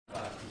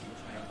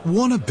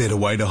Want a better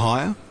way to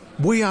hire?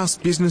 We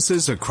asked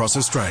businesses across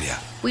Australia.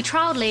 We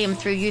trialled Liam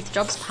through Youth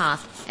Jobs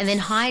Path and then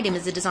hired him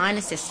as a design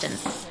assistant.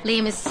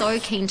 Liam is so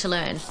keen to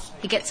learn.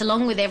 He gets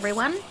along with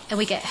everyone and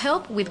we get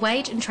help with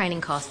wage and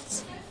training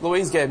costs.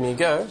 Louise gave me a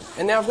go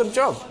and now I've got a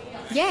job.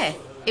 Yeah,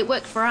 it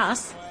worked for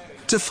us.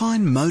 To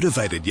find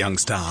motivated young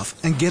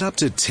staff and get up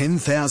to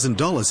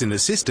 $10,000 in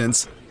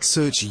assistance,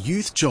 search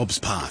Youth Jobs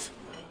Path.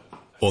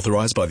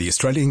 Authorised by the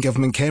Australian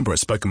Government, Canberra,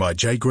 spoken by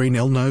Jay Green,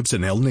 L. Nobes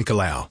and L.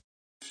 Nicolau.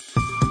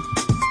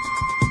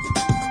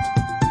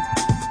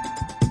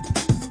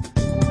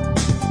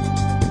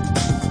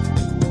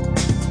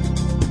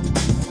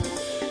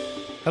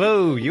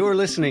 Hello, you're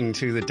listening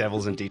to the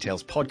Devils and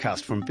Details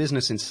podcast from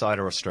Business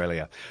Insider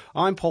Australia.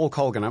 I'm Paul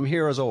Colgan. I'm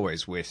here as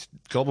always with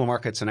global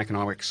markets and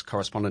economics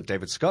correspondent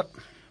David Scott.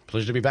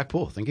 Pleasure to be back,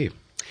 Paul. Thank you.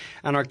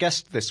 And our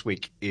guest this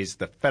week is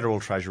the Federal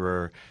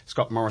Treasurer,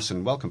 Scott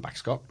Morrison. Welcome back,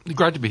 Scott.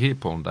 Great to be here,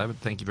 Paul and David.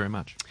 Thank you very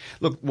much.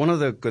 Look, one of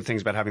the good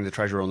things about having the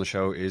Treasurer on the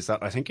show is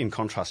that I think in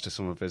contrast to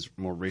some of his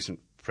more recent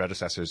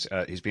predecessors,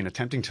 he's been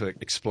attempting to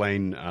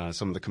explain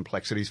some of the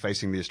complexities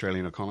facing the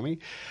Australian economy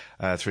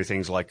through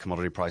things like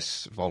commodity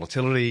price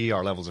volatility,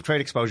 our levels of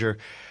trade exposure,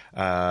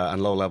 and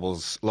low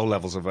levels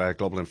of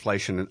global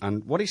inflation.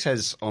 And what he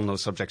says on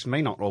those subjects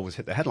may not always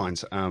hit the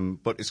headlines,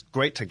 but it's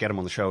great to get him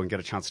on the show and get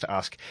a chance to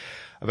ask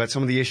about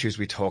some of the issues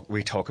we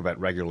talk about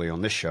regularly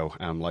on this show,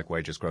 like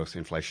wages growth,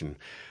 inflation,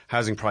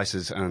 housing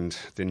prices, and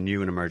the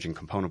new and emerging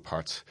component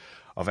parts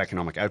of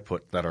economic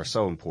output that are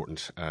so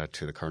important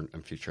to the current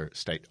and future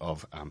state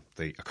of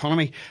the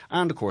economy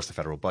and, of course, the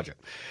federal budget.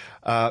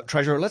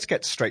 Treasurer, let's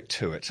get straight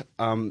to it.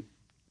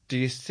 Do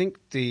you think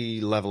the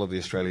level of the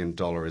Australian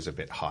dollar is a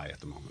bit high at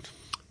the moment?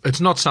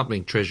 It's not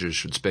something treasurers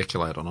should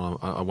speculate on.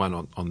 I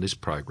won't on this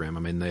program.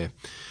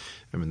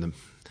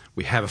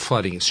 We have a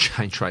floating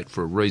exchange rate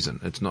for a reason.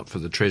 It's not for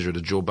the Treasurer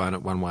to jawbone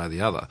it one way or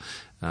the other.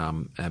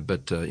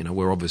 But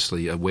we're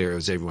obviously aware,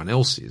 as everyone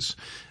else is,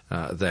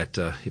 that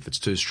if it's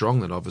too strong,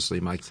 that obviously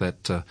makes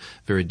that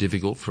very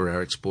difficult for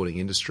our exporting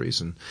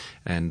industries.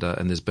 And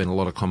there's been a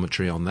lot of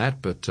commentary on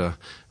that. But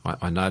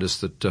I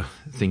noticed that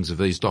things have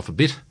eased off a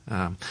bit.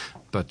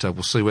 But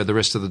we'll see where the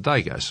rest of the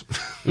day goes.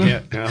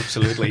 Yeah,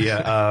 absolutely.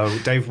 Yeah,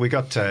 Dave, we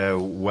got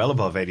well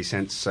above 80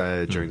 cents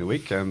during the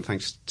week,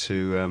 thanks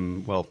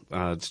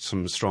to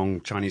some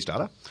strong Chinese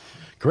data.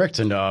 Correct,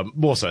 and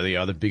also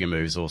the bigger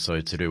moves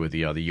also to do with the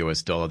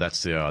US dollar.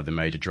 That's the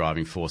major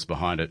driving force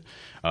behind it.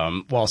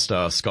 Whilst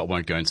Scott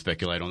won't go and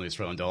speculate on the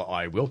Australian dollar,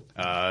 I will.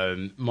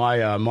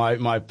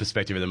 My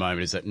perspective at the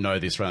moment is that no,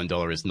 the Australian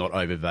dollar is not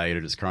overvalued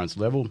at its current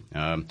level.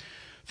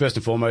 First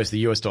and foremost, the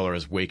US dollar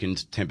has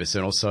weakened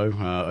 10% or so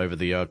over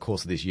the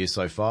course of this year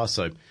so far.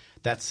 So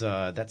that's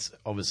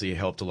obviously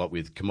helped a lot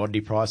with commodity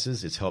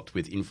prices. It's helped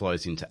with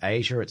inflows into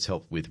Asia. It's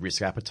helped with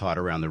risk appetite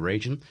around the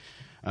region.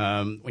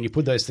 When you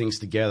put those things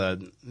together,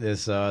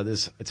 it's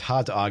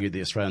hard to argue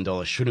the Australian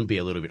dollar shouldn't be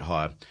a little bit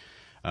higher.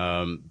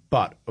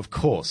 But of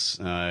course,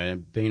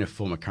 being a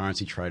former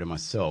currency trader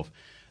myself,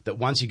 that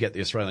once you get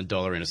the Australian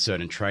dollar in a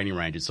certain trading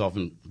range, it's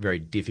often very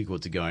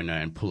difficult to go in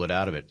and pull it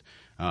out of it.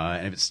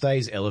 And if it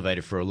stays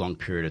elevated for a long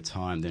period of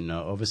time, then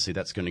obviously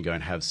that's going to go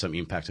and have some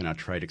impact on our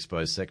trade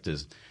exposed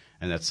sectors.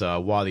 And that's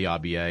why the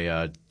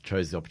RBA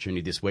chose the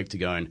opportunity this week to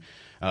go and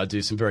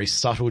do some very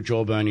subtle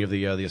jawboning of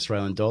the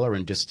Australian dollar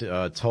and just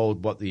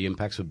told what the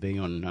impacts would be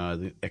on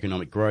the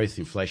economic growth,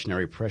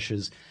 inflationary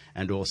pressures,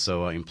 and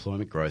also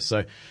employment growth.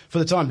 So for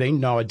the time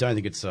being, no, I don't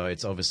think it's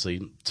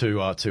obviously too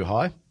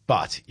high.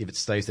 But if it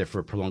stays there for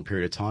a prolonged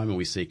period of time and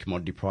we see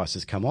commodity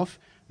prices come off,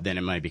 then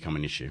it may become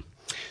an issue.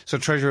 So,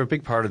 Treasurer, a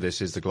big part of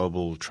this is the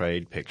global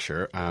trade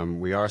picture.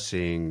 We are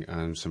seeing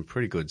some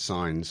pretty good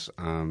signs.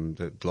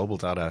 The global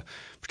data,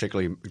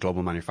 particularly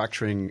global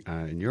manufacturing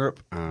in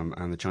Europe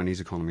and the Chinese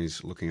economy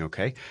is looking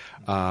okay.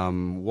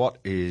 What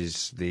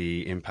is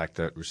the impact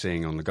that we're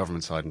seeing on the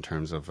government side in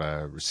terms of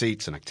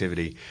receipts and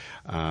activity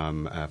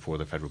for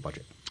the federal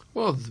budget?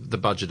 Well, the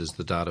budget, as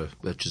the data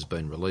which has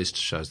been released,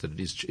 shows that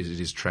it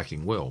is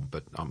tracking well.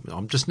 But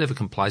I'm just never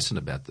complacent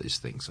about these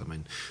things. I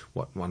mean,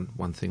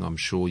 one thing I'm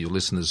sure your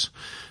listeners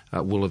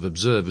will have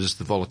observed is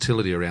the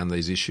volatility around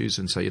these issues,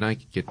 and so you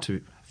don't get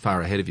too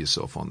far ahead of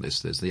yourself on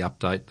this. There's the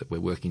update that we're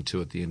working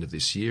to at the end of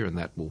this year, and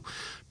that will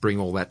bring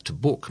all that to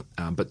book.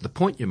 But the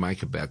point you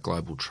make about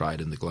global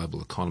trade and the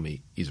global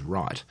economy is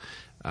right.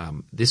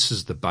 This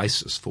is the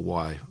basis for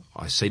why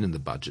I see in the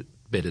budget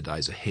better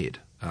days ahead.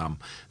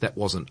 That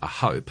wasn't a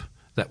hope.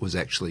 That was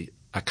actually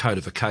a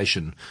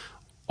codification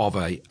of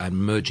an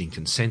emerging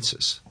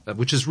consensus,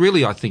 which has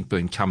really, I think,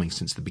 been coming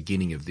since the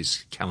beginning of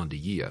this calendar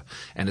year.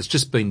 And it's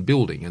just been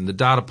building. And the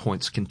data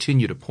points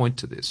continue to point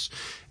to this.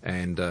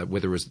 And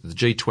whether it was the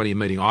G20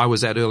 meeting I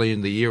was at earlier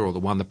in the year or the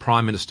one the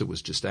Prime Minister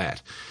was just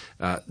at,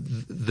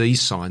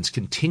 these signs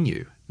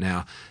continue.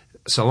 Now,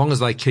 so long as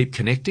they keep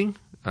connecting,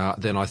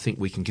 then I think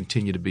we can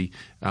continue to be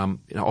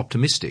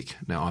optimistic.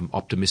 Now, I'm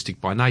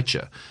optimistic by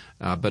nature,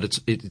 but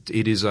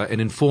it is an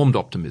informed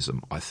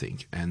optimism, I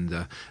think.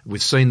 And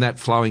we've seen that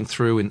flowing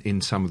through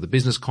in some of the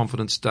business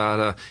confidence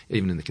data,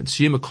 even in the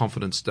consumer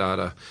confidence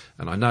data.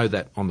 And I know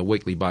that on the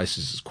weekly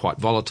basis is quite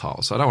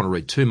volatile, so I don't want to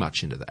read too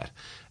much into that.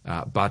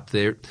 But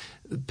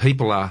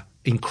people are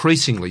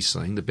increasingly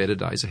seeing the better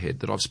days ahead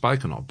that I've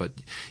spoken of, but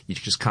you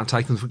just can't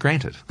take them for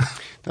granted.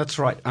 That's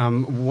right.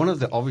 One of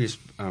the obvious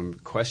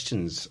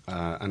questions,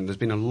 and there's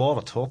been a lot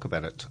of talk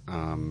about it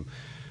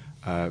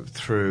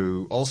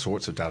through all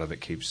sorts of data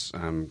that keeps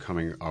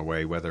coming our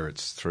way, whether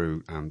it's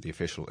through the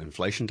official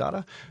inflation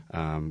data,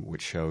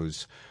 which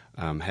shows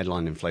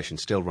headline inflation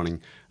still running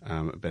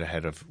a bit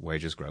ahead of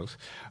wages growth.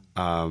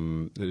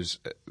 While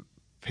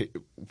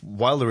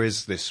there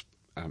is this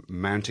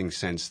mounting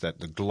sense that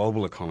the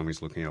global economy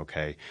is looking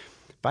okay,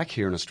 back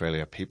here in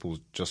Australia, people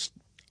just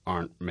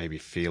aren't maybe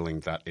feeling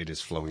that it is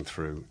flowing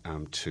through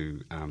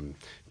to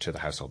the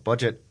household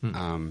budget.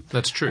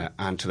 That's true.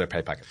 And to their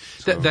pay packet.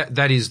 So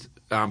that is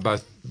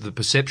both the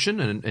perception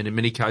and in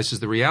many cases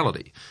the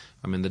reality.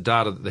 I mean, the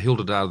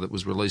Hilda data that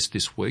was released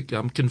this week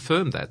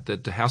confirmed that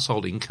the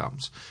household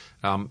incomes,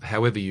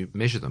 however you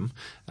measure them,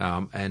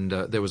 and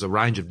there was a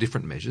range of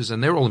different measures,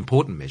 and they're all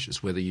important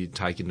measures, whether you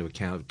take into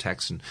account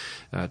tax and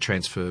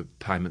transfer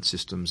payment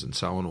systems and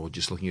so on, or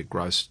just looking at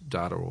gross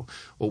data or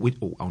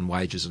on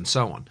wages and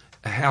so on.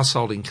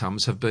 Household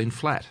incomes have been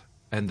flat.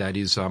 And that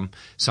is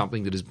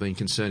something that has been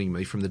concerning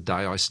me from the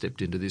day I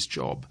stepped into this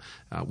job.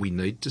 We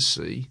need to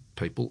see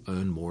people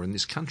earn more in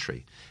this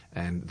country,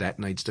 and that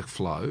needs to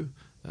flow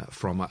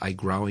from a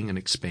growing and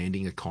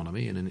expanding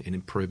economy and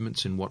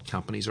improvements in what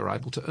companies are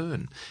able to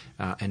earn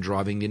and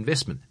driving the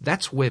investment.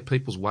 That's where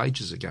people's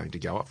wages are going to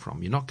go up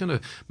from. You're not going to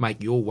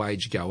make your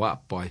wage go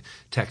up by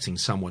taxing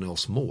someone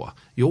else more.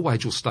 Your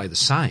wage will stay the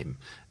same.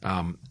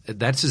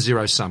 That's a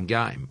zero-sum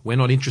game. We're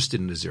not interested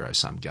in a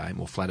zero-sum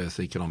game or flat earth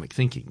economic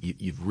thinking.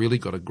 You've really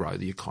got to grow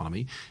the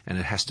economy, and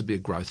it has to be a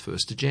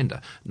growth-first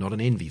agenda, not an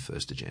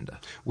envy-first agenda.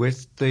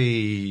 With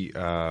these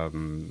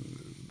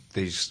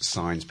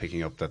signs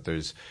picking up that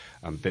there's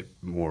a bit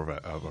more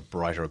of a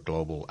brighter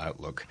global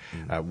outlook,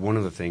 one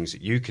of the things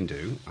that you can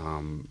do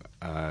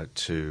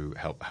to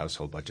help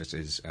household budgets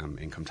is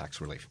income tax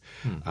relief.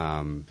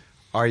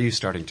 Are you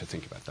starting to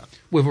think about that?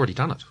 We've already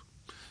done it.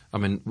 I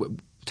mean,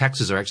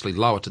 taxes are actually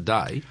lower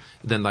today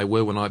than they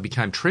were when I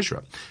became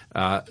Treasurer.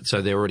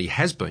 So there already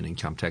has been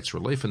income tax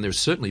relief, and there's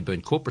certainly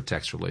been corporate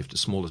tax relief to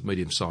small and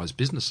medium-sized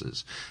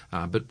businesses.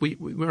 But we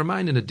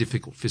remain in a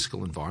difficult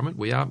fiscal environment.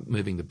 We are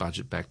moving the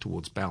budget back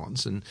towards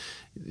balance, and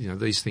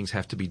these things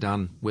have to be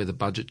done where the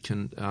budget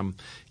can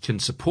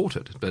support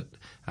it. But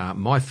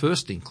my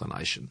first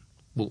inclination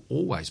will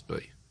always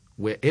be,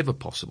 wherever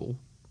possible,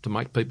 to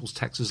make people's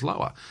taxes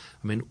lower.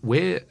 I mean,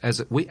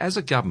 as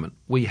a government,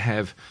 we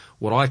have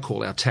what I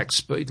call our tax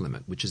speed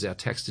limit, which is our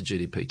tax to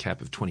GDP cap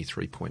of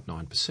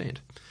 23.9%.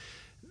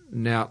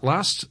 Now,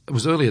 it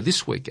was earlier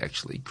this week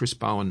actually, Chris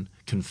Bowen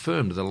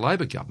confirmed that the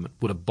Labor government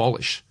would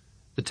abolish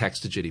the tax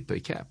to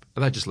GDP cap.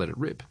 They just let it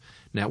rip.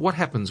 Now, what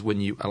happens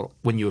when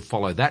you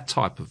follow that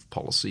type of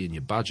policy in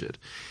your budget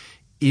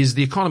is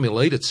the economy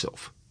will eat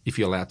itself if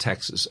you allow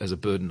taxes as a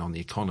burden on the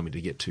economy to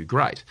get too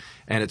great.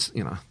 And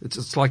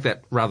it's like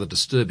that rather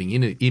disturbing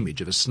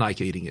image of a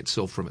snake eating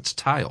itself from its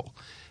tail.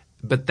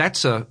 But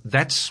that's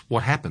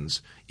what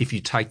happens if you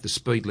take the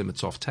speed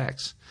limits off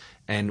tax.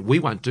 And we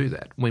won't do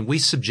that when we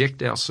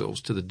subject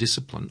ourselves to the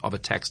discipline of a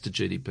tax to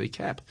GDP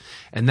cap.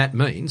 And that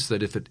means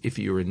that if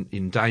you're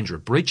in danger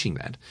of breaching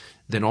that,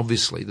 then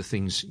obviously the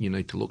things you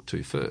need to look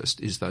to first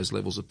is those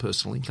levels of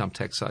personal income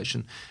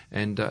taxation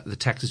and the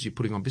taxes you're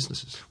putting on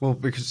businesses. Well,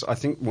 because I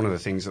think one of the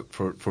things that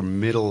for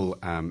middle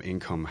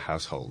income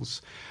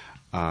households,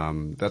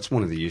 that's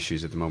one of the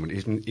issues at the moment.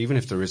 Even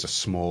if there is a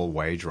small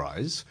wage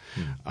rise,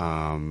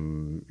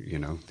 the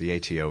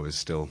ATO is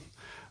still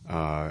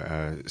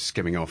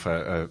skimming off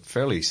a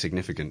fairly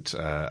significant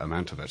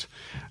amount of it.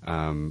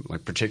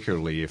 Like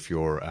particularly if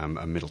you're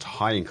a middle to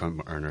high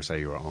income earner, say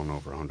you're on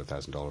over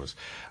 $100,000,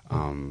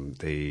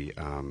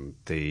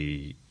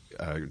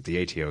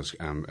 the ATO's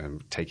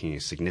taking a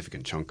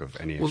significant chunk of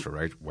any extra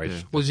wage.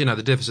 Yeah. Well,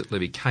 the deficit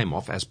levy came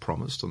off as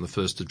promised on the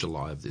 1st of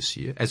July of this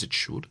year, as it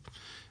should,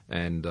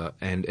 and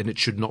it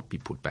should not be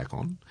put back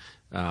on.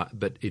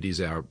 But it is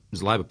the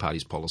Labor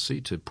Party's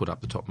policy to put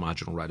up the top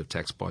marginal rate of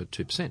tax by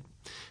 2%.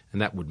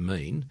 And that would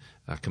mean,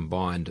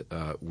 combined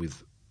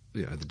with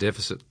the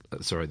deficit,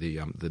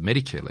 the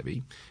Medicare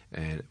levy,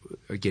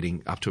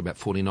 getting up to about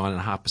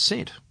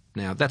 49.5%.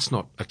 Now, that's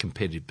not a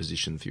competitive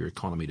position for your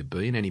economy to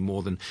be in any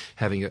more than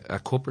having a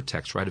corporate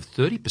tax rate of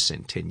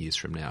 30% 10 years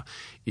from now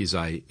is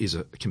a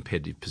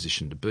competitive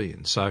position to be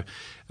in. So,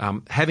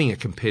 having a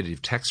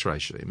competitive tax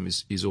regime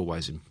is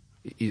always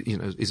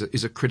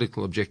is a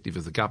critical objective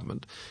of the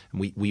government.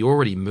 And we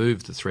already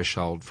moved the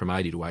threshold from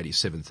 80 to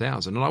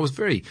 87,000. And I was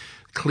very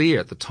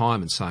clear at the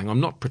time in saying I'm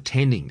not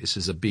pretending this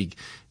is a big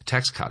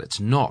tax cut. It's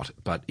not,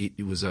 but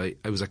it was a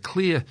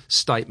clear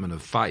statement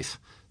of faith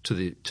to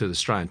the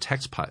Australian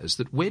taxpayers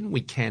that when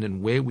we can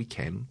and where we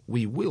can,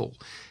 we will.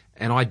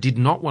 And I did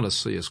not want to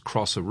see us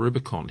cross a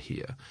Rubicon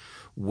here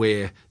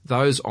where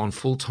those on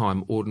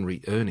full-time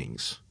ordinary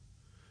earnings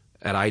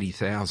at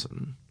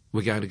 80,000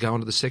 were going to go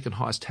into the second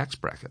highest tax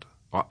bracket.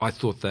 I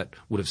thought that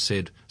would have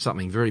said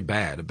something very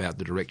bad about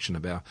the direction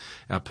of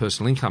our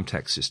personal income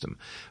tax system.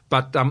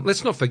 But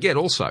let's not forget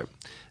also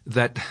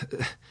that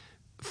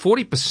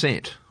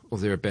 40% or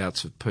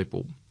thereabouts of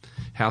people,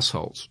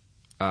 households,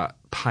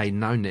 pay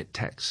no net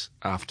tax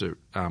after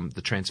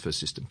the transfer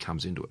system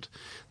comes into it.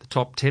 The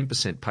top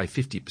 10% pay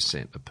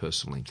 50% of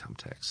personal income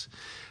tax.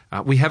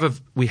 We have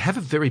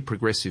a very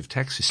progressive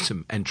tax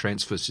system and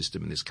transfer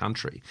system in this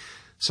country.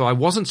 So I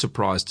wasn't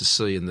surprised to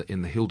see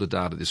in the Hilda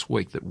data this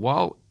week that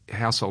while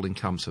household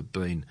incomes have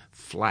been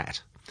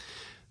flat,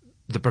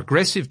 the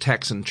progressive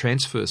tax and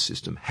transfer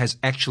system has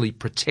actually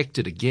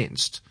protected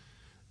against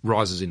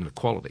rises in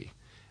inequality.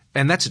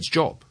 And that's its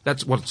job.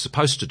 That's what it's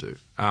supposed to do.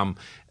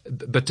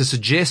 But to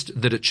suggest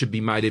that it should be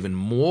made even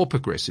more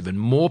progressive and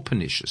more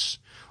pernicious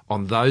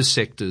on those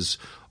sectors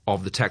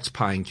of the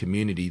tax-paying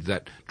community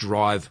that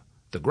drive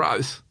the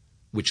growth,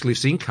 which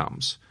lifts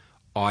incomes,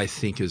 I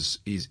think is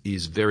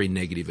very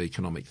negative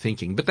economic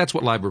thinking. But that's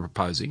what Labor are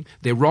proposing.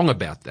 They're wrong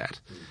about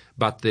that.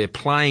 But they're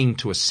playing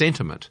to a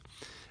sentiment.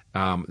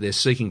 They're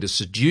seeking to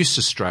seduce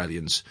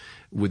Australians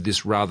with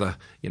this rather,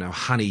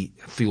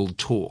 honey-filled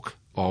talk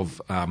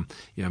of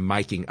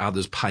making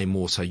others pay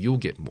more so you'll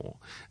get more.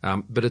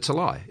 But it's a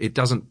lie. It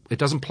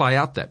doesn't play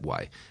out that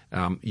way.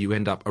 You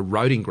end up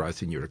eroding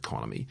growth in your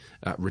economy,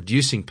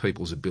 reducing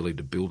people's ability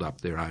to build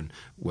up their own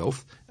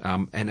wealth,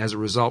 and as a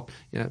result,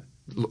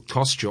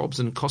 cost jobs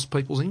and cost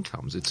people's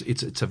incomes.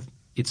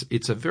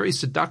 It's a very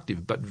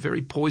seductive but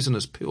very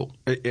poisonous pill.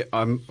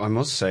 I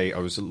must say I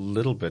was a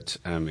little bit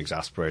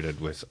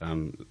exasperated with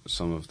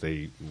some of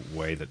the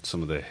way that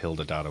some of the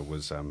Hilda data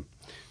was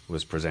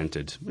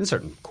presented in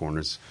certain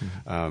corners.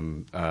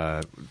 When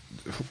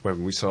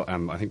we saw,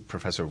 I think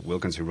Professor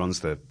Wilkins, who runs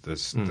the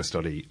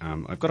study,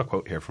 I've got a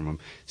quote here from him.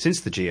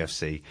 Since the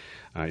GFC,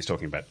 he's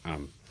talking about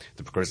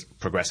the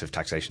progressive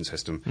taxation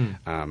system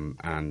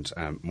and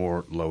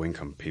more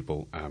low-income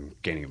people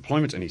gaining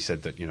employment, and he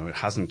said that it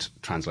hasn't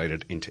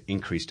translated into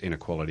increased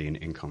inequality in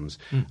incomes,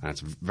 and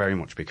it's very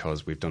much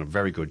because we've done a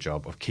very good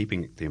job of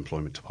keeping the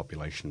employment to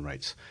population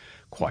rates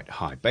quite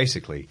high.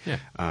 Basically,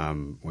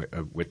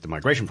 with the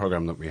migration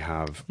program that we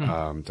have,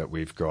 that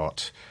we've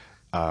got,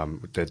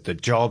 the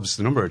jobs,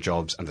 the number of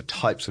jobs and the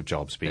types of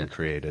jobs being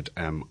created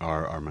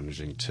are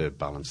managing to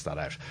balance that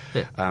out.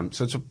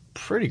 So it's a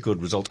pretty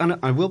good result. And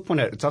I will point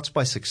out that's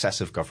by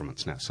successive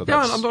governments now. So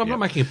I'm not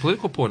making a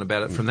political point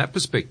about it from that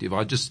perspective.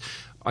 I'm just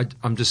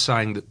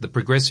saying that the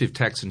progressive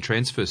tax and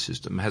transfer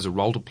system has a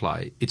role to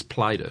play. It's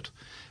played it.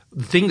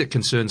 The thing that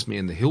concerns me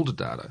in the Hilda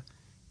data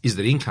is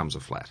that incomes are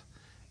flat.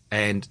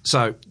 And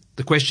so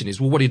the question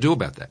is, well, what do you do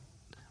about that?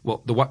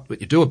 Well, what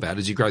you do about it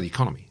is you grow the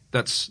economy.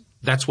 That's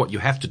what you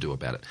have to do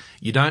about it.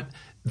 You don't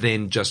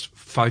then just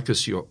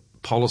focus your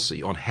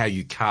policy on how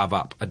you carve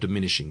up a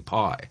diminishing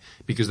pie,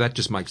 because that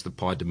just makes the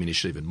pie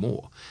diminish even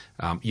more.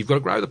 You've got to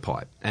grow the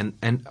pie.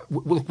 And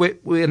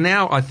we're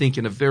now, I think,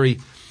 in a very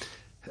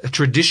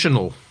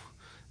traditional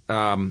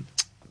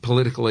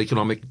political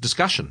economic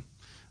discussion.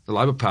 The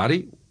Labor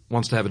Party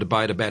wants to have a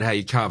debate about how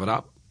you carve it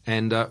up,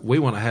 and we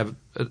want to have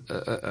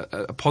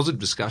a positive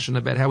discussion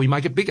about how we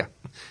make it bigger.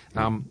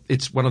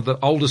 It's one of the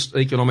oldest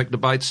economic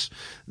debates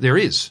there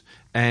is,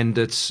 and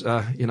it's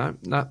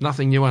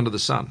nothing new under the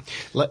sun.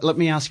 Let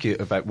me ask you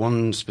about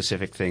one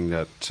specific thing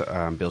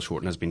that Bill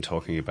Shorten has been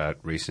talking about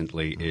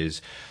recently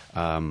is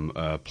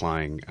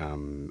applying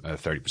a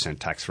 30%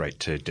 tax rate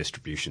to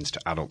distributions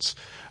to adults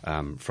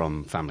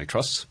from family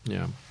trusts.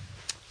 Yeah.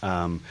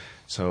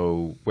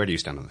 So where do you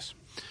stand on this?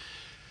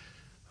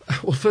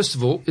 Well, first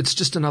of all, it's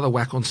just another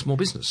whack on small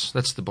business.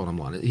 That's the bottom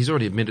line. He's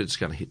already admitted it's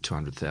going to hit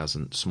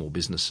 200,000 small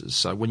businesses.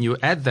 So when you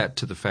add that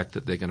to the fact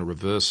that they're going to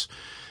reverse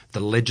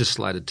the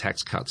legislated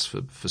tax cuts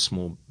for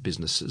small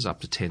businesses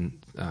up to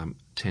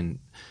 10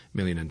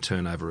 million in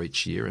turnover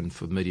each year, and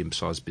for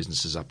medium-sized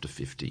businesses up to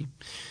 50.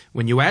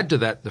 When you add to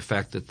that the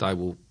fact that they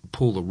will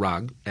pull the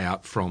rug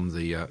out from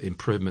the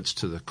improvements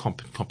to the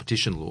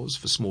competition laws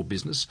for small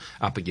business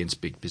up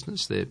against big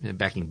business, they're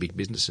backing big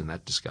business in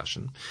that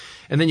discussion.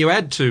 And then you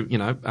add to,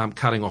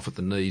 cutting off at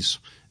the knees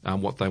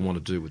what they want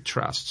to do with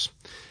trusts.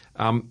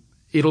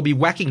 It'll be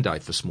whacking day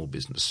for small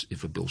business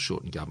if a Bill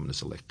Shorten government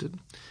is elected.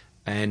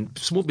 And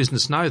small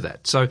business know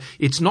that. So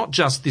it's not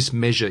just this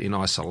measure in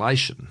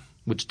isolation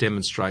which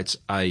demonstrates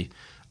a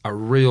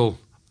real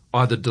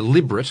either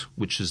deliberate,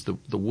 which is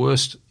the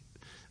worst,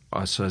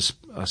 I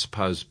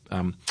suppose,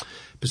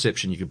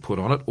 perception you could put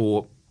on it,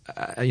 or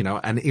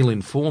an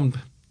ill-informed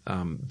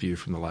view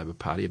from the Labor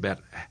Party about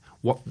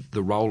what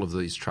the role of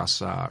these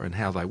trusts are and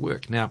how they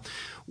work. Now,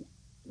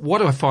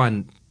 what I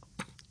find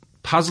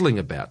puzzling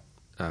about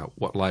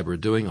what Labor are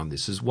doing on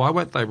this is why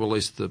won't they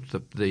release the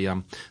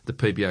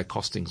PBO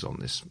costings on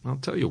this? I'll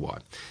tell you why.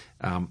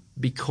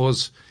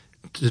 Because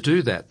to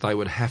do that, they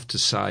would have to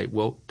say,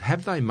 well,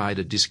 have they made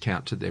a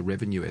discount to their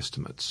revenue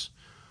estimates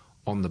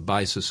on the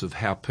basis of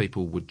how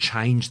people would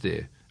change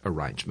their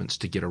arrangements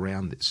to get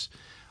around this?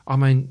 I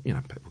mean,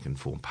 people can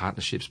form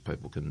partnerships,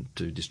 people can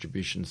do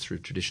distributions through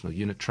traditional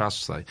unit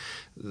trusts.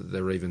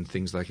 There are even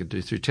things they can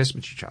do through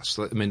testamentary trusts.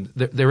 I mean,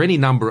 there are any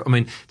number. I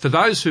mean, for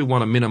those who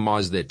want to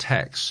minimise their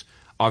tax,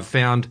 I've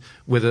found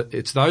whether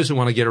it's those who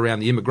want to get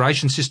around the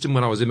immigration system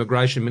when I was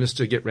immigration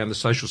minister, get around the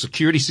social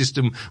security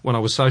system when I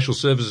was social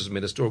services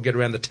minister, or get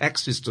around the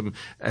tax system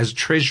as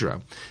treasurer,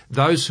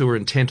 those who are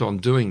intent on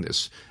doing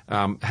this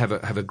have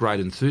a great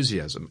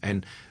enthusiasm.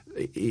 And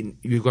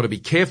you've got to be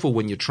careful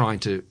when you're trying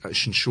to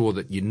ensure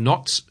that you're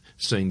not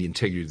seeing the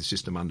integrity of the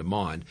system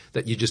undermined,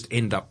 that you just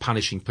end up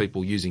punishing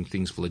people using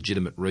things for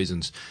legitimate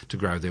reasons to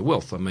grow their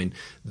wealth. I mean,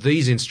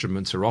 these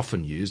instruments are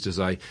often used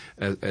to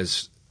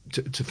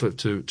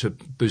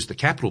boost the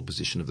capital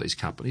position of these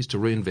companies, to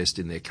reinvest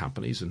in their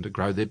companies and to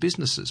grow their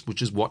businesses,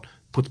 which is what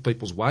puts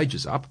people's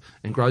wages up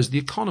and grows the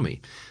economy.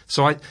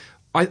 So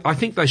I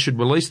think they should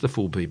release the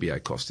full BBA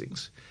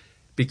costings,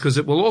 because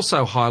it will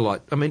also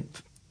highlight, I mean,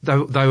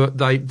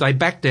 they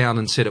backed down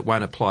and said it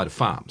won't apply to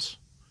farms.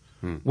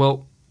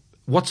 Well,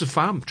 what's a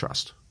farm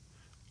trust?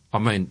 I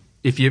mean,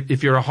 if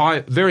you're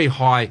a very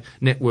high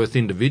net worth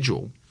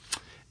individual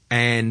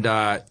and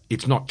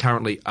it's not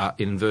currently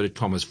in inverted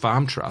commas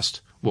farm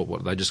trust,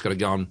 what they just got to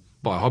go and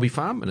buy a hobby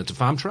farm and it's a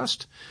farm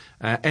trust?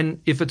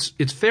 And if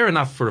it's fair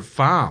enough for a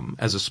farm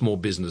as a small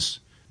business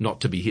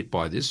not to be hit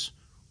by this,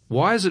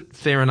 why is it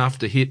fair enough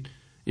to hit,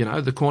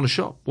 the corner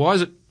shop? Why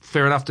is it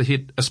fair enough to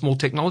hit a small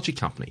technology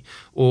company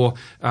or,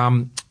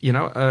 an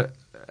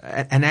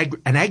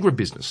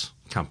agribusiness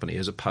company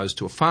as opposed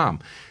to a farm?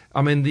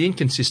 I mean, the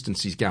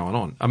inconsistencies going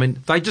on. I mean,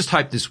 they just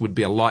hope this would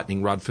be a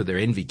lightning rod for their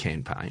envy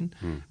campaign,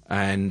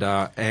 and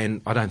I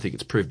don't think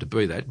it's proved to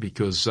be that,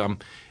 because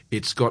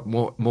it's got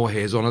more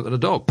hairs on it than a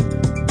dog.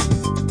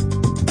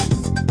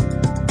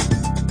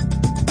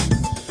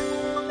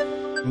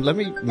 Let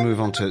me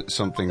move on to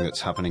something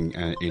that's happening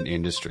in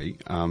industry.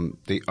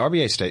 The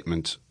RBA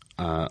statement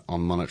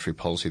on monetary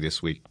policy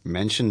this week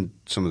mentioned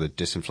some of the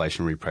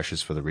disinflationary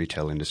pressures for the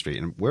retail industry.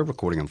 And we're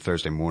recording on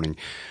Thursday morning,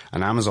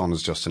 and Amazon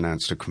has just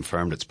announced or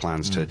confirmed its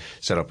plans to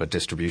set up a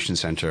distribution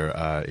centre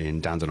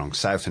in Dandenong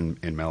South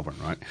in Melbourne,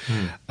 right?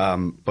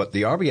 But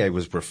the RBA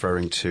was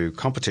referring to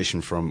competition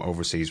from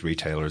overseas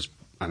retailers,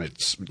 and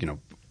it's,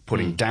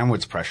 putting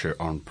downwards pressure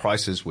on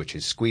prices, which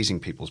is squeezing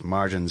people's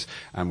margins.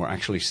 And we're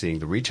actually seeing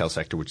the retail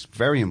sector, which is a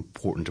very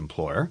important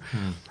employer,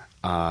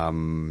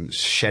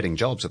 shedding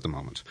jobs at the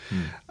moment.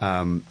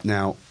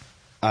 Now,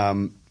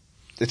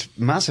 it's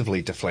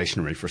massively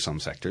deflationary for some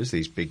sectors,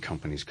 these big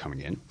companies coming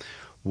in.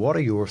 What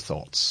are your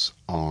thoughts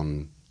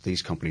on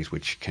these companies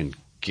which can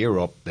gear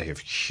up? They have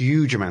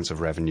huge amounts of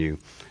revenue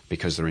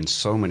because they're in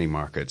so many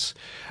markets.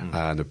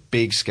 They're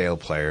big scale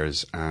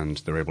players, and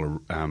they're able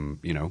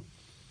to,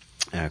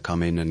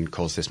 come in and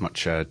cause this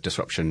much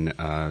disruption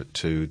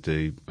to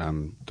the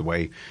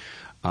way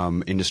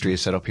industry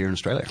is set up here in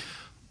Australia.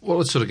 Well,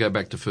 let's sort of go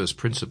back to first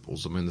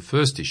principles. I mean, the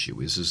first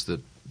issue is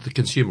that the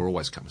consumer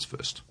always comes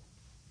first.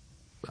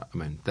 I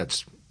mean,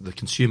 the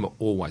consumer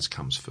always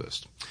comes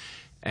first.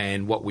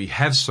 And what we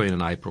have seen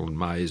in April and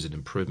May is an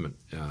improvement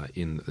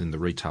in the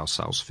retail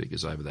sales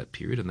figures over that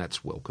period, and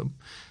that's welcome.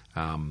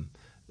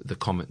 The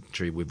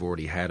commentary we've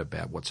already had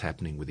about what's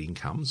happening with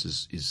incomes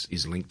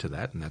is linked to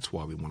that, and that's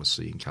why we want to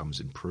see incomes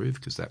improve,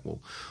 because that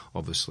will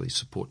obviously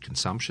support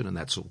consumption, and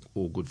that's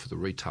all good for the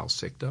retail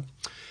sector.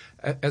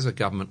 As a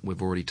government,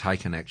 we've already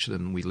taken action,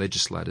 and we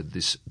legislated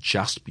this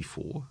just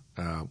before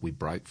we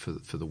break for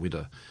the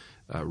winter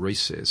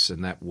recess,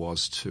 and that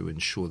was to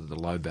ensure that the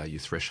low-value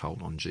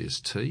threshold on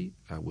GST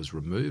was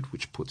removed,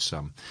 which puts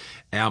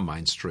our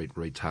main street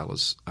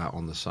retailers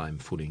on the same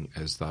footing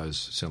as those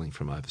selling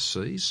from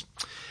overseas.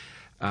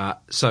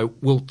 So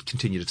we'll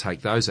continue to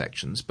take those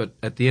actions, but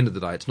at the end of the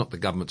day, it's not the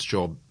government's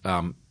job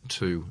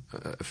to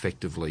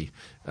effectively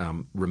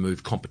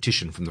remove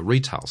competition from the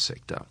retail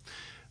sector.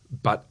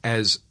 But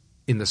as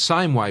in the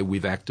same way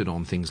we've acted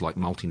on things like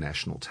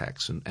multinational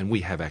tax, and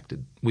we have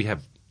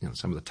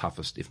some of the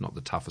toughest, if not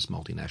the toughest,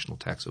 multinational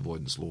tax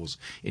avoidance laws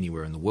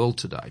anywhere in the world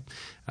today.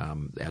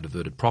 Our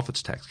diverted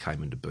profits tax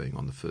came into being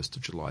on the 1st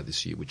of July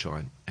this year, which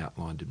I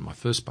outlined in my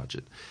first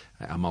budget.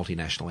 Our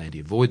multinational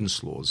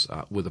anti-avoidance laws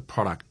were the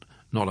product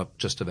not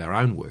just of our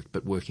own work,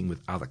 but working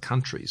with other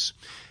countries,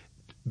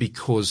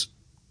 because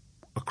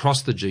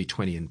across the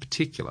G20 in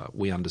particular,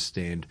 we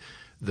understand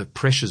the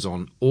pressures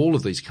on all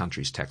of these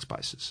countries' tax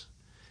bases.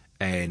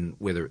 And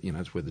whether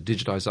it's the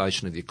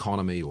digitisation of the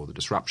economy or the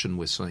disruption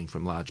we're seeing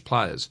from large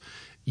players,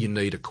 you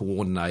need a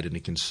coordinated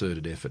and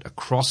concerted effort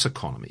across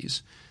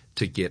economies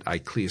to get a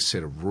clear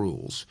set of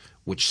rules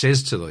which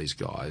says to these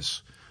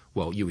guys,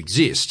 well, you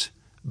exist,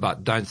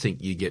 but don't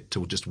think you get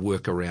to just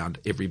work around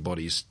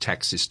everybody's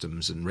tax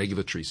systems and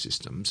regulatory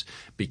systems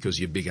because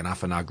you're big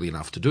enough and ugly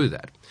enough to do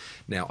that.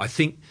 Now, I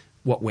think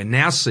what we're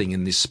now seeing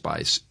in this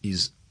space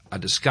is a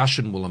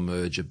discussion will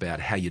emerge about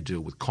how you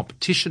deal with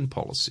competition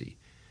policy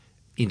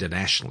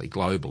internationally,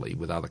 globally,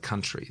 with other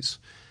countries,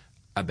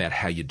 about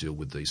how you deal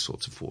with these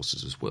sorts of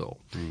forces as well.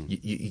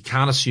 You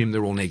can't assume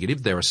they're all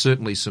negative. There are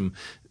certainly some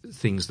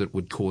things that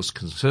would cause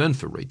concern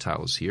for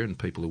retailers here and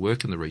people who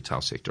work in the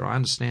retail sector. I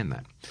understand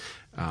that.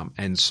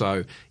 And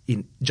so,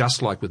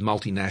 just like with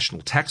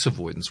multinational tax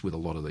avoidance with a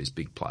lot of these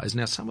big players,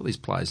 now some of these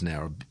players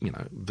now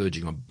are,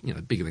 verging on,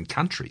 bigger than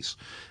countries,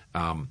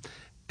 and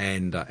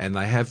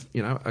they have,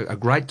 a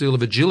great deal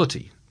of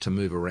agility to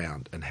move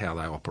around and how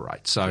they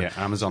operate. So, yeah,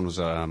 Amazon was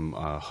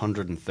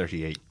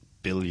 $138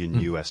 billion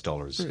US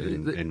dollars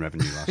in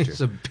revenue last year. It's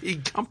a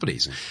big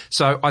companies.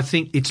 So I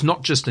think it's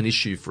not just an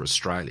issue for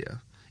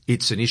Australia.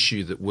 It's an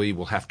issue that we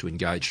will have to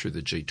engage through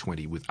the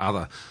G20 with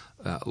other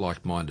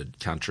like-minded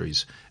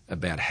countries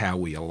about how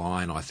we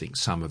align, I think,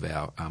 some of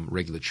our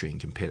regulatory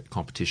and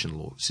competition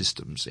law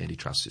systems,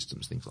 antitrust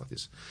systems, things like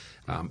this,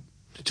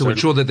 to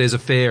ensure that there's a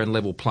fair and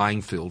level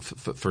playing field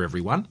for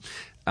everyone.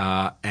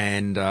 But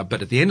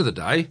at the end of the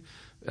day,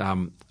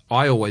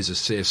 I always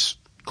assess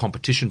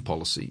competition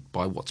policy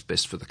by what's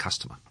best for the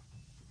customer.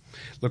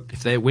 Look,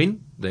 if they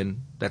win,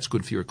 then that's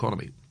good for your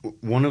economy.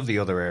 One of the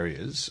other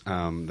areas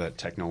that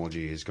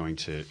technology is going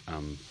to,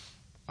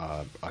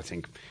 I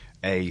think,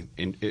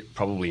 it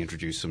probably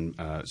introduce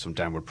some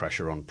downward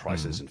pressure on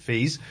prices and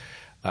fees,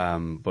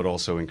 but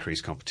also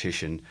increase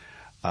competition,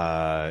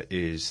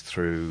 is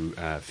through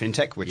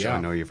fintech, which I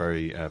know you're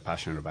very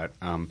passionate about.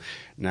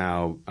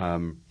 Now,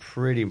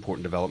 pretty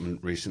important development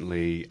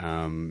recently,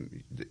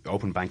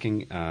 open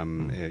banking.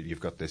 You've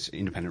got this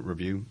independent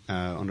review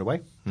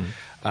underway.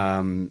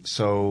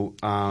 So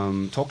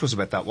talk to us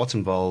about that. What's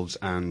involved,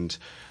 and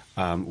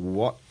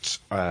what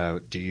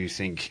do you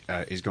think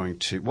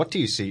what do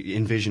you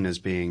envision as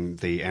being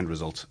the end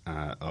result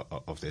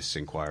of this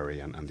inquiry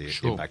and the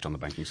impact on the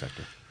banking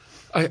sector?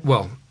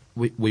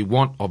 We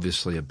want,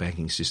 obviously, a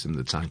banking system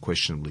that's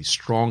unquestionably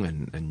strong,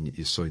 and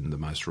you've seen the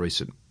most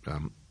recent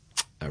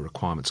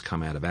requirements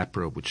come out of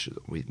APRA, which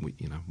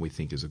we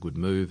think is a good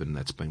move, and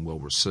that's been well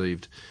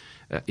received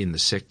in the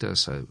sector.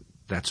 So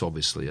that's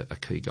obviously a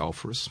key goal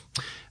for us.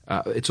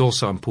 It's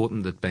also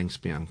important that banks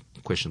be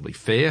unquestionably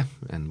fair,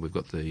 and we've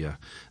got the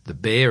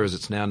BEAR, as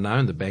it's now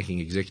known, the Banking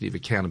Executive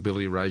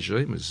Accountability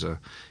Regime,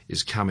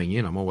 is coming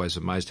in. I'm always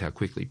amazed how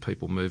quickly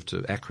people move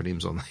to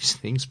acronyms on these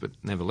things, but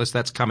nevertheless,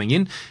 that's coming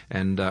in,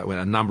 and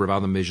a number of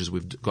other measures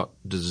we've got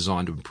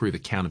designed to improve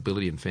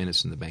accountability and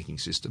fairness in the banking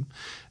system.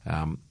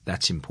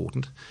 That's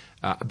important.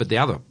 But the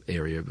other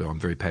area that I'm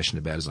very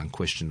passionate about is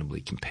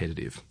unquestionably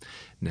competitive.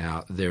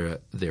 Now, there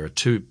are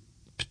two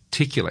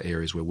particular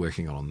areas we're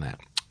working on that.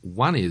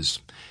 One is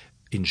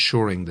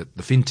ensuring that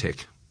the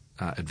fintech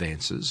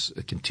advances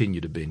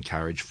continue to be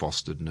encouraged,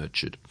 fostered,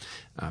 nurtured,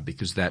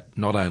 because that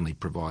not only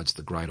provides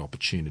the great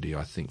opportunity,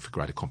 I think, for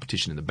greater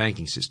competition in the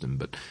banking system,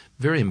 but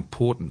very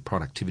important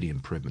productivity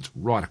improvements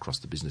right across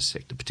the business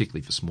sector,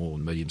 particularly for small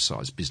and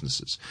medium-sized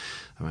businesses.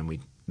 I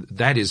mean,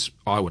 that is,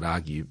 I would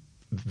argue,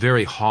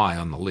 very high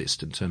on the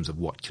list in terms of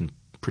what can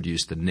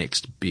produce the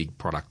next big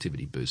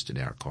productivity boost in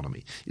our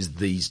economy, is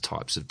these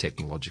types of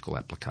technological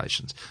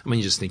applications. I mean,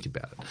 you just think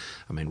about it.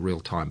 I mean,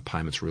 real-time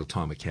payments,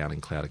 real-time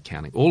accounting, cloud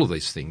accounting, all of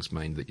these things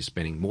mean that you're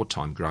spending more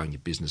time growing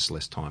your business,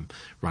 less time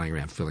running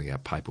around filling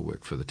out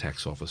paperwork for the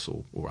tax office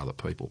or other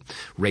people.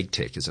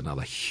 RegTech is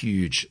another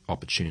huge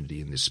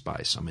opportunity in this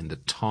space. I mean, the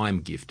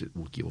time gift it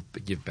will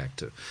give back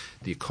to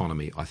the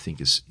economy, I think,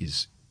 is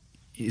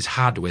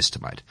hard to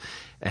estimate.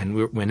 And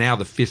we're now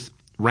the fifth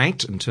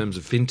ranked in terms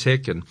of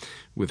fintech, and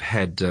we've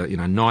had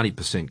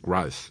 90%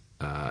 growth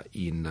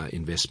in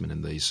investment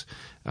in these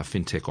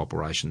fintech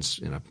operations,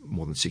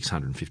 more than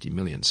 650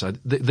 million. So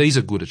these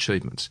are good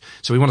achievements.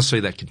 So we want to see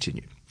that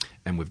continue,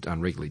 and we've done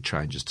regularly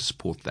changes to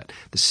support that.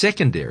 The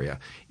second area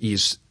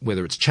is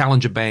whether it's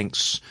challenger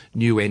banks,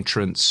 new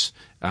entrants,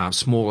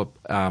 smaller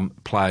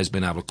players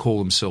being able to call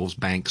themselves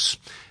banks,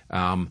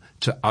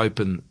 to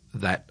open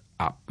that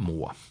up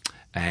more,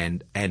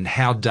 and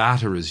how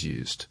data is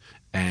used.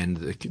 And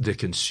the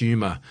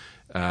consumer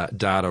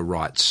data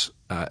rights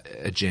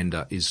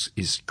agenda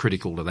is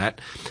critical to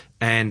that.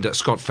 And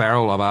Scott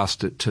Farrell, I've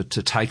asked to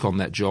take on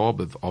that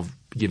job of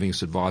giving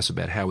us advice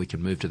about how we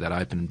can move to that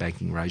open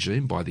banking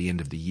regime by the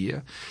end of the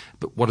year.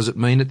 But what does it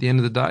mean at the end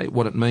of the day?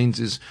 What it means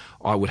is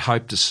I would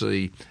hope to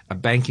see a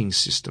banking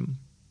system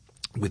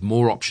with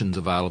more options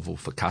available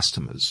for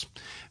customers,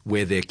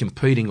 where they're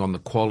competing on the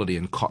quality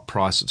and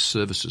price of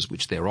services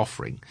which they're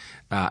offering,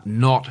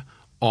 not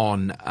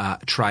on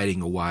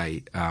trading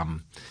away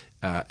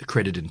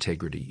credit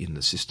integrity in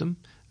the system.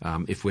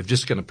 If we're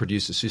just going to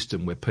produce a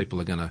system where people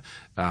are going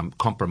to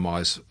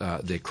compromise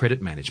their credit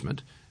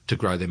management to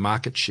grow their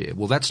market share,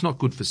 well, that's not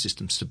good for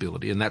system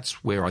stability, and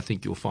that's where I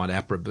think you'll find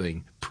APRA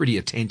being pretty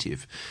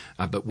attentive.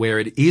 But where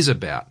it is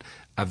about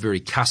a very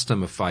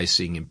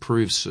customer-facing,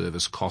 improved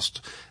service,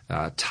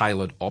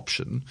 cost-tailored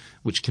option,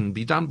 which can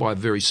be done by a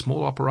very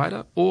small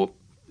operator or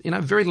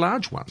very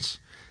large ones.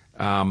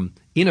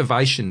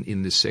 Innovation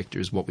in this sector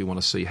is what we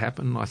want to see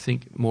happen. I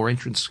think more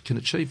entrants can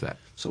achieve that.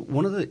 So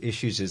one of the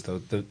issues is, though,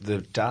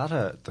 the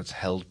data that's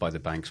held by the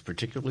banks,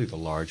 particularly the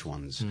large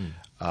ones,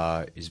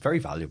 is very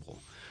valuable.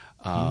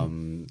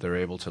 They're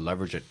able to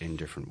leverage it in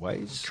different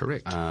ways.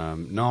 Correct.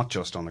 Not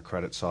just on the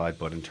credit side,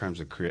 but in terms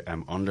of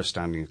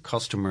understanding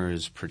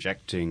customers,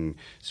 projecting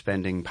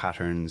spending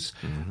patterns.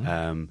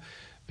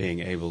 being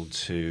able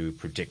to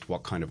predict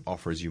what kind of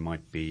offers you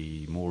might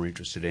be more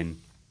interested in,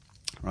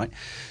 right?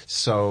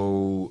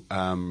 So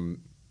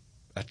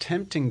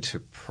attempting to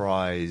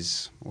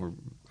prize or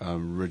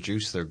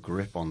reduce their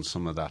grip on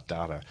some of that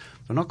data,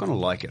 they're not going to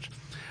like it.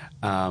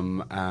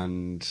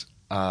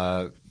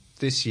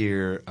 This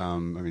year,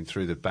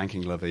 through the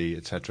banking levy,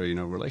 etc.,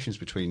 relations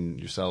between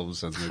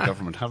yourselves and the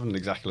government haven't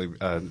exactly,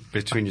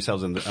 between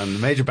yourselves and the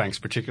major banks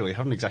particularly,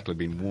 haven't exactly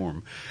been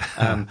warm.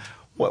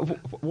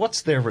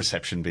 What's their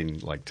reception been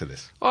like to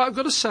this? Well, I've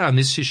got to say on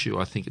this issue,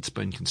 I think it's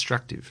been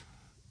constructive.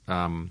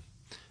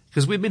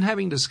 Because we've been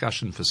having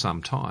discussion for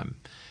some time.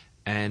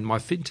 And my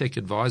FinTech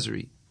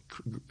advisory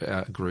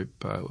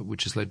group,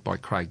 which is led by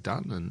Craig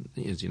Dunn,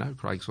 and as you know,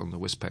 Craig's on the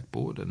Westpac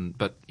board,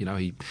 but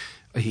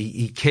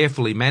he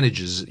carefully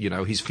manages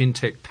his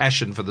FinTech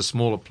passion for the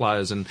smaller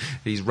players and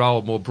his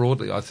role more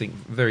broadly. I think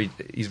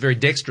he's very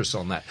dexterous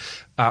on that.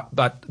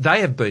 But they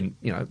have been,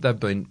 they've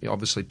been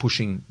obviously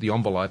pushing the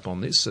envelope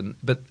on this,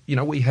 but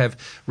we have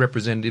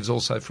representatives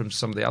also from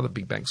some of the other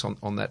big banks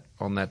on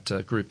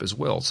that group as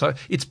well. So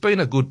it's been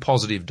a good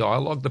positive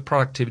dialogue. The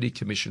Productivity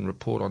Commission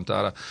report on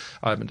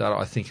open data,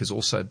 I think, has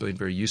also been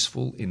very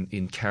useful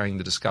in carrying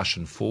the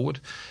discussion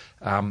forward.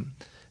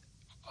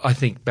 I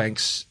think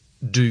banks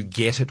do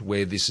get it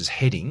where this is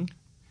heading,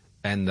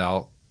 and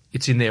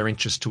it's in their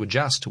interest to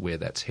adjust to where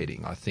that's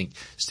heading. I think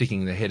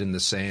sticking their head in the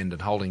sand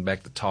and holding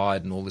back the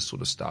tide and all this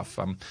sort of stuff,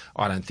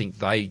 I don't think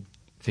they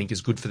think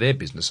is good for their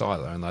business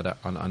either, and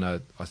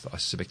I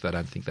suspect they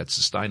don't think that's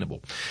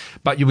sustainable.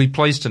 But you'll be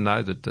pleased to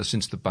know that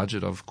since the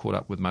budget, I've caught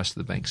up with most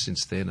of the banks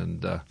since then,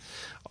 and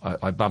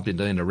I bumped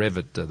into Ina Rev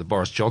at the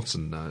Boris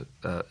Johnson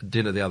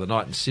dinner the other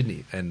night in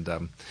Sydney,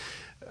 and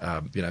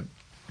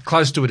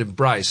close to an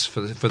embrace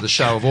for the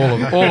show of all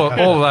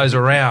of those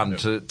around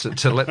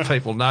to let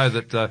people know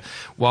that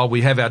while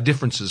we have our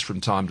differences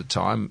from time to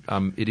time,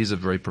 it is a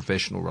very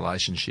professional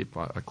relationship.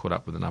 I caught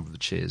up with a number of the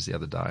chairs the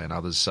other day and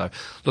others. So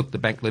look, the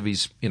bank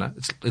levies,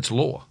 it's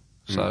law.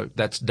 So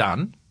that's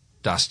done,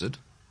 dusted.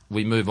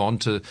 We move on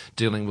to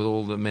dealing with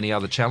all the many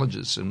other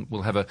challenges, and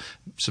we'll have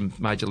some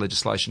major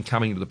legislation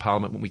coming to the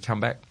Parliament when we come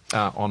back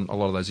on a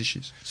lot of those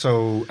issues.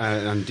 So,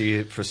 and do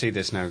you foresee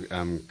this now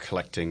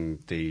collecting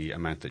the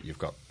amount that you've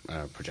got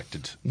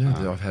projected?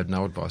 No, I've had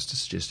no advice to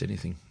suggest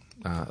anything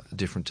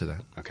different to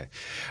that. Okay.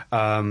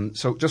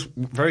 So just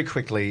very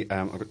quickly,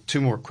 I've got two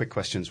more quick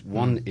questions.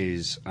 One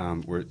is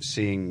we're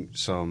seeing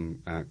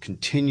some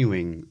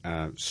continuing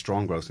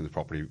strong growth in the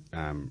property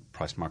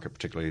price market,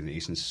 particularly in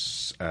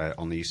the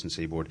on the eastern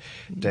seaboard.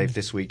 Dave,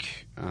 this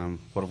week,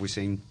 what have we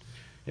seen?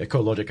 Yeah,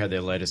 CoreLogic had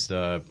their latest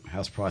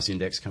house price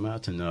index come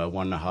out, and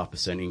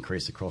 1.5%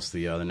 increase across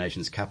the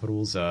nation's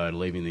capitals,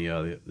 leaving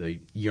the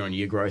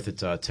year-on-year growth at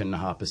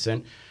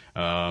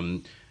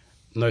 10.5%.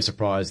 No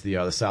surprise,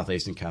 the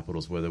southeastern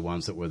capitals were the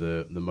ones that were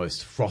the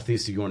most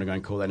frothiest, if you want to go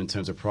and call that, in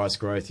terms of price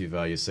growth.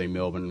 You see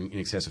Melbourne in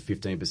excess of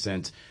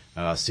 15%,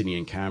 Sydney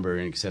and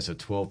Canberra in excess of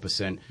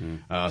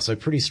 12%. So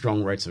pretty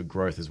strong rates of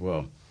growth as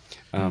well.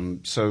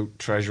 So,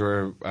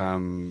 Treasurer,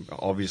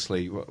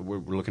 obviously we're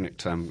looking at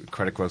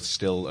credit growth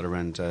still at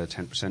around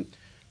 10%.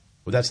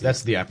 Well,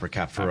 that's the APRA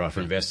cap for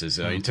investors.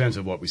 In terms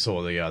of what we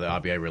saw, the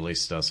RBA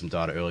released some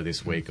data earlier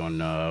this week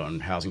on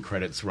housing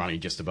credits running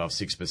just above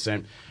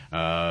 6%.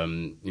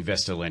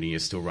 Investor lending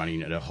is still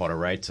running at a hotter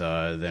rate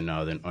than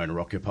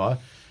owner-occupier.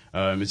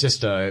 It's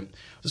just I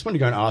just wanted to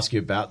go and ask you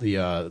about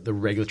the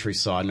regulatory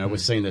side. Now, we're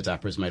seeing that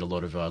APRA's made a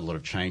lot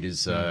of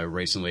changes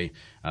recently,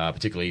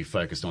 particularly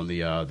focused on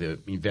the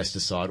investor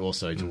side,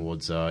 also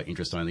towards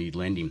interest-only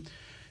lending.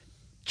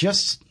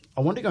 I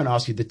want to go and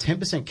ask you, the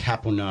 10%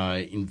 cap on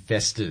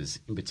investors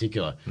in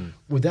particular,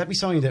 would that be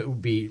something that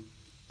would be,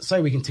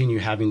 say we continue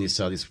having this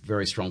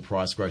very strong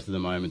price growth at the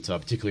moment,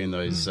 particularly in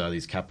those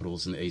these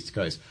capitals in the East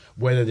Coast,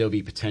 whether there'll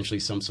be potentially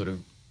some sort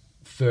of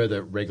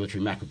further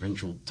regulatory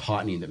macroprudential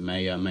tightening that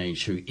may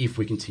ensue if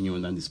we continue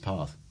on this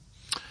path?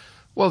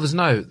 Well, there's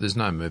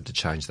no move to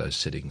change those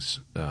settings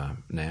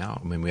now.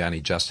 I mean, we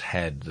only just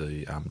had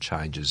the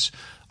changes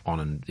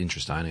on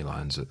interest-only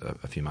loans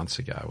a few months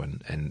ago,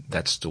 and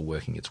that's still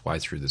working its way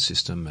through the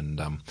system.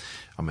 And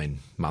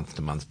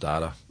month-to-month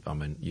data,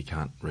 you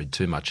can't read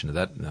too much into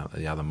that.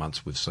 The other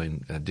months we've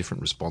seen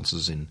different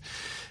responses.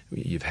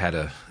 You've had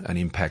an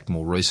impact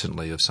more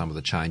recently of some of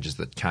the changes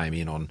that came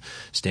in on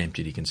stamp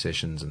duty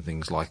concessions and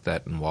things like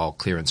that. And while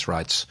clearance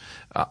rates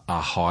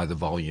are high, the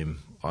volume,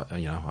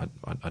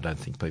 I don't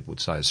think people would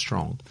say is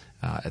strong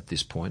at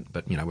this point.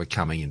 But we're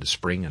coming into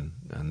spring,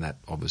 and that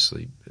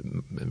obviously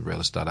real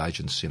estate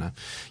agents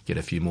get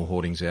a few more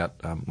hoardings out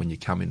when you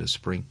come into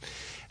spring.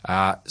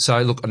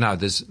 So look, no,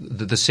 there's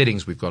the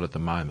settings we've got at the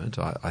moment.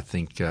 I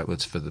think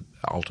it's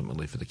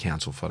ultimately for the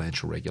Council of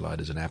Financial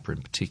Regulators and APRA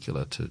in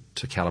particular to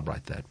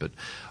calibrate that. But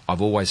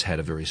I've always had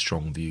a very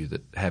strong view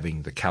that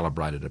having the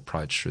calibrated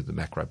approach through the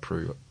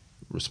macro-pru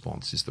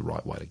response is the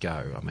right way to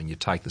go. I mean, you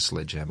take the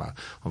sledgehammer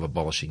of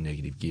abolishing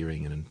negative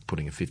gearing and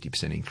putting a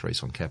 50%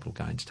 increase on capital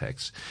gains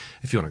tax.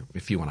 If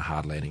you want a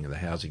hard landing of the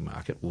housing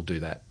market, we'll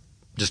do that.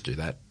 Just do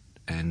that.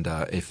 And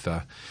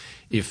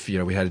if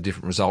we had a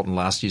different result in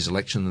last year's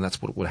election, then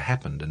that's what would have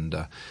happened.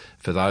 And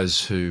for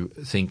those who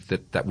think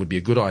that would be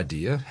a good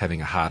idea,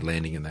 having a hard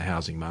landing in the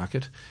housing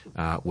market,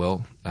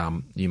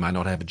 you may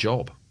not have a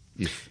job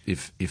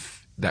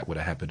if that would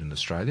have happened in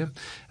Australia.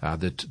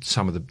 That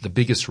some of the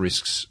biggest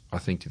risks, I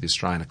think, to the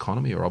Australian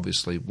economy are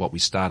obviously what we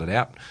started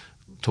out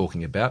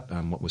talking about,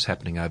 what was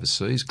happening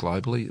overseas,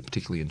 globally,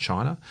 particularly in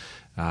China,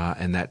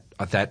 and that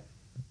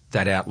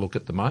outlook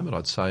at the moment,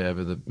 I'd say,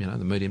 over the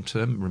medium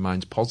term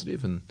remains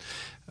positive, and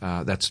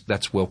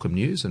that's welcome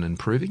news and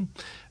improving.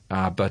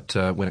 But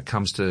when it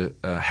comes to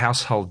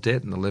household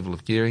debt and the level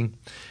of gearing,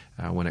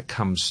 when it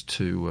comes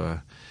to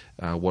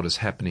what is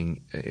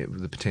happening,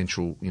 the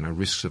potential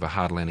risks of a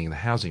hard landing in the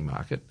housing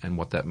market and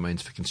what that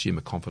means for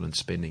consumer confidence,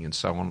 spending and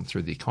so on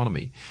through the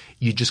economy,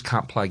 you just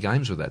can't play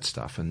games with that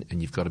stuff, and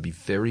you've got to be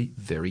very,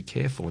 very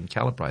careful and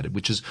calibrated,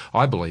 which is,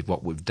 I believe,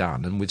 what we've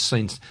done, and we've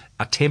seen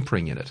a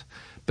tempering in it.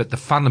 But the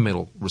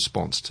fundamental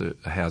response to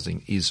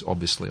housing is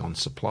obviously on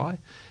supply,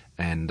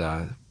 and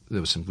there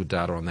was some good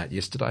data on that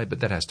yesterday,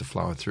 but that has to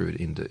flow through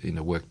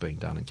into work being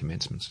done in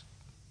commencements.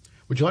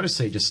 Would you like to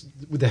see, just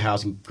with the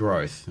housing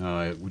growth,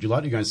 would you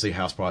like to go and see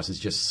house prices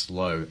just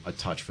slow a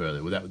touch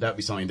further? Would that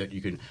be something that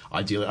you can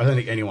ideally? I don't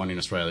think anyone in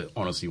Australia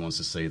honestly wants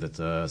to see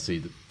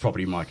the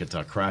property market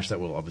crash. That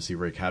will obviously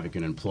wreak havoc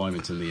in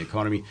employment and the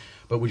economy.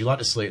 But would you like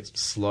to see it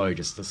slow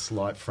just a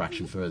slight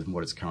fraction further than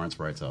what its current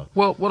rates are?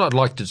 Well, what I'd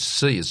like to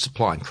see is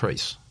supply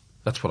increase.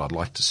 That's what I'd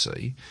like to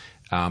see.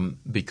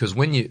 Because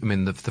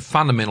the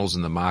fundamentals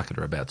in the market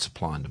are about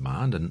supply and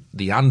demand, and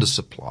the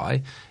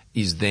undersupply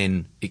is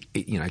then,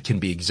 can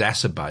be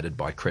exacerbated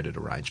by credit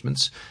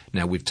arrangements.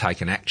 Now, we've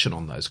taken action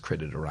on those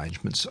credit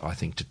arrangements, I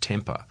think, to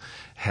temper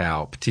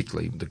how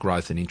particularly the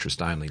growth in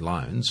interest-only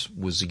loans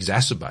was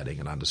exacerbating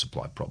an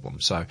undersupply problem.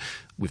 So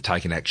we've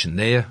taken action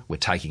there. We're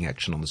taking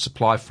action on the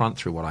supply front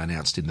through what I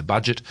announced in the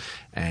budget,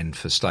 and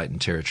for state and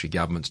territory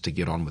governments to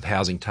get on with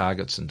housing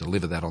targets and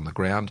deliver that on the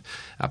ground,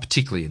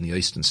 particularly in the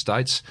eastern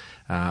states.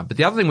 But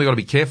the other thing we've got to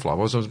be careful of,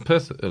 I was in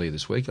Perth earlier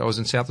this week. I was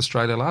in South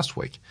Australia last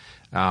week.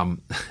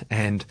 And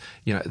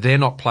they're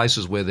not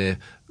places where they're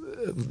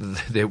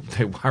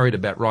worried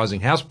about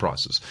rising house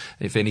prices.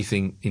 If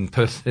anything, in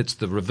Perth, it's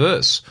the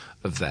reverse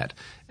of that.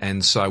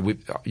 And so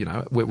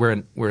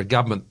we're a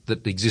government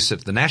that exists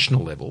at the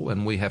national level,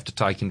 and we have to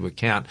take into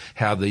account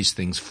how these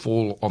things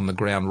fall on the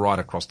ground right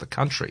across the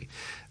country.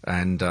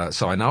 And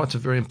so I know it's a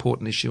very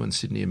important issue in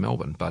Sydney and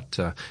Melbourne, but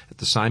at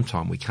the same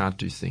time, we can't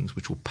do things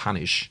which will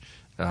punish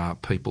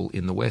people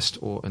in the west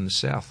or in the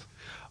south.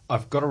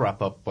 I've got to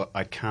wrap up, but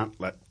I can't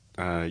let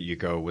you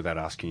go without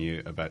asking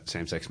you about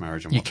same-sex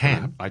marriage. And you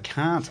can. I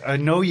can't. I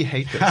know you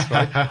hate this,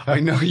 right?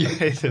 I know you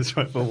hate this,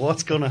 right? But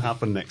what's going to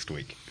happen next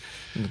week?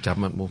 The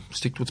government will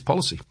stick to its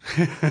policy.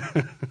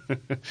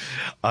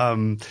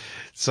 And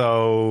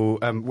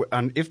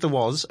if there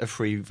was a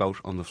free vote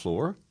on the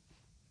floor,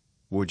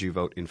 would you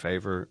vote in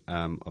favour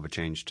of a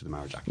change to the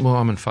Marriage Act? Well,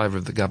 I'm in favour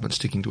of the government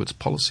sticking to its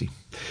policy.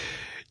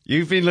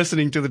 You've been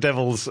listening to the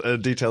Devil's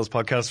Details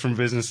podcast from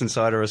Business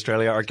Insider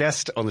Australia. Our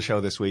guest on the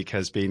show this week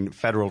has been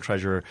Federal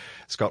Treasurer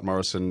Scott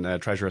Morrison.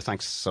 Treasurer,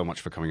 thanks so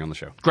much for coming on the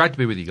show. Great to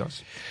be with you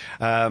guys.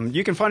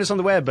 You can find us on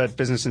the web at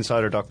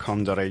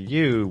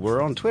businessinsider.com.au.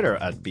 We're on Twitter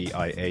at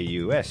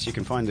BIAUS. You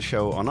can find the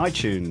show on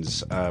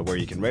iTunes, where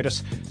you can rate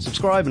us,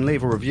 subscribe and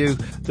leave a review.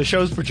 The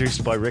show's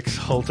produced by Rick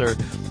Holter.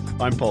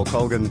 I'm Paul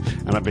Colgan,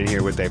 and I've been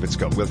here with David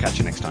Scott. We'll catch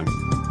you next time.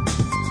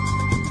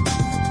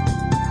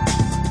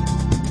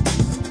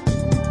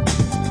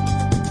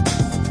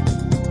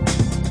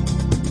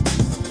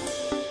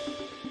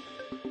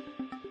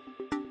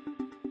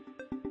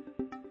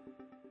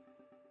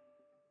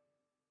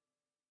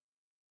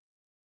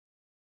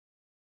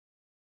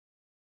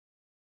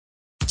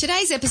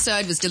 Today's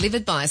episode was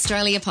delivered by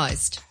Australia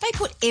Post. They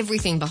put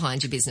everything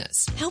behind your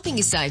business, helping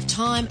you save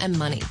time and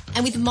money.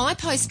 And with My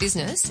Post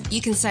Business,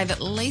 you can save at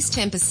least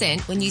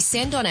 10% when you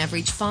send on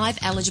average 5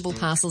 eligible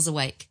parcels a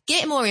week.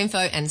 Get more info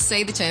and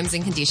see the terms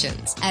and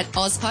conditions at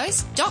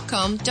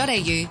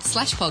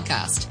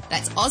ozpost.com.au/podcast.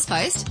 That's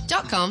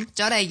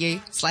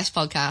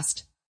ozpost.com.au/podcast.